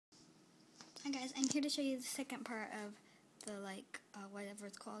Hi guys, I'm here to show you the second part of the whatever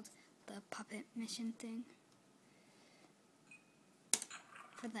it's called, the puppet mission thing.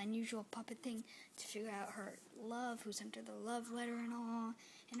 For the unusual puppet thing to figure out her love, who's under the love letter and all,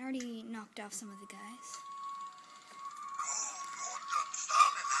 and already knocked off some of the guys.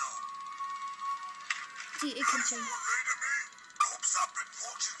 See, it can show you.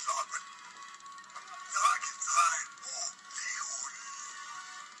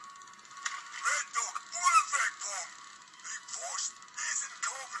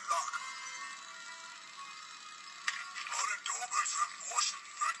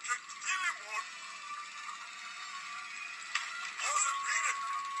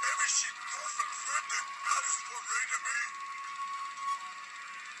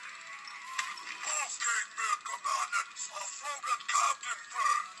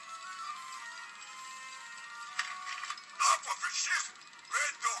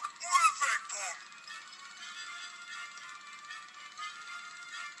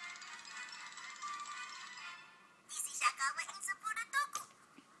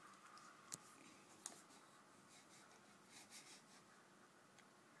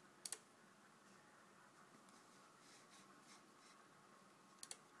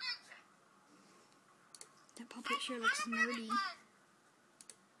 That puppet sure looks nerdy.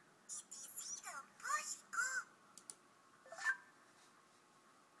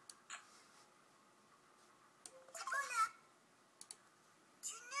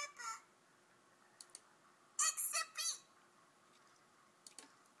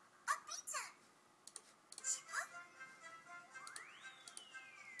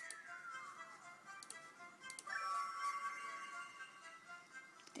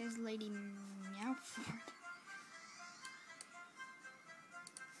 There's Lady Meowford.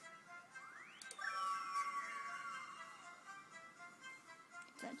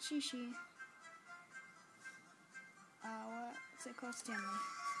 That's Shishi. What's it called? Stanley.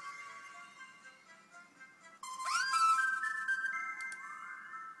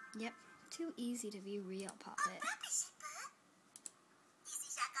 Yep, too easy to be real, puppet.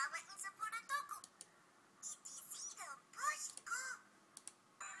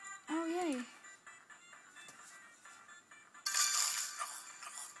 Oh, yay.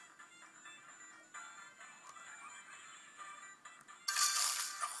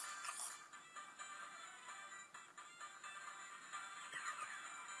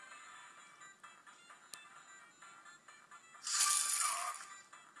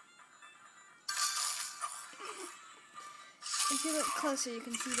 If you look closer, you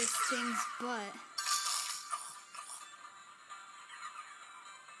can see this thing's butt.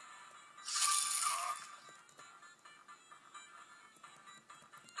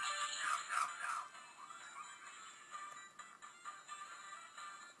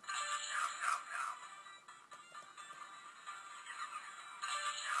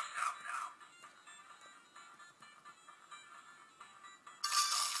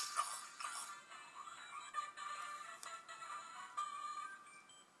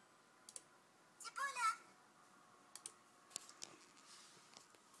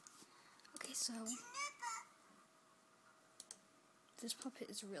 So, this puppet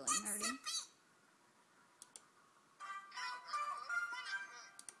is really nerdy.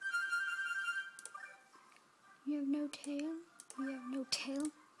 You have no tail? You have no tail?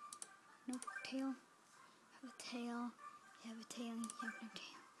 No tail? You have a tail? You have a tail? You have no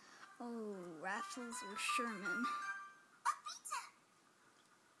tail. Oh, Raffles or Sherman.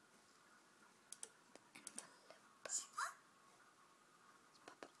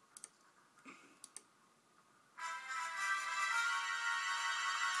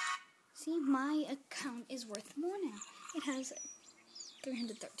 See, my account is worth more now. It has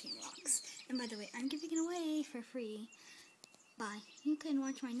 313 rocks. And by the way, I'm giving it away for free. Bye. You can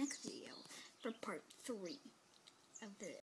watch my next video for part 3 of the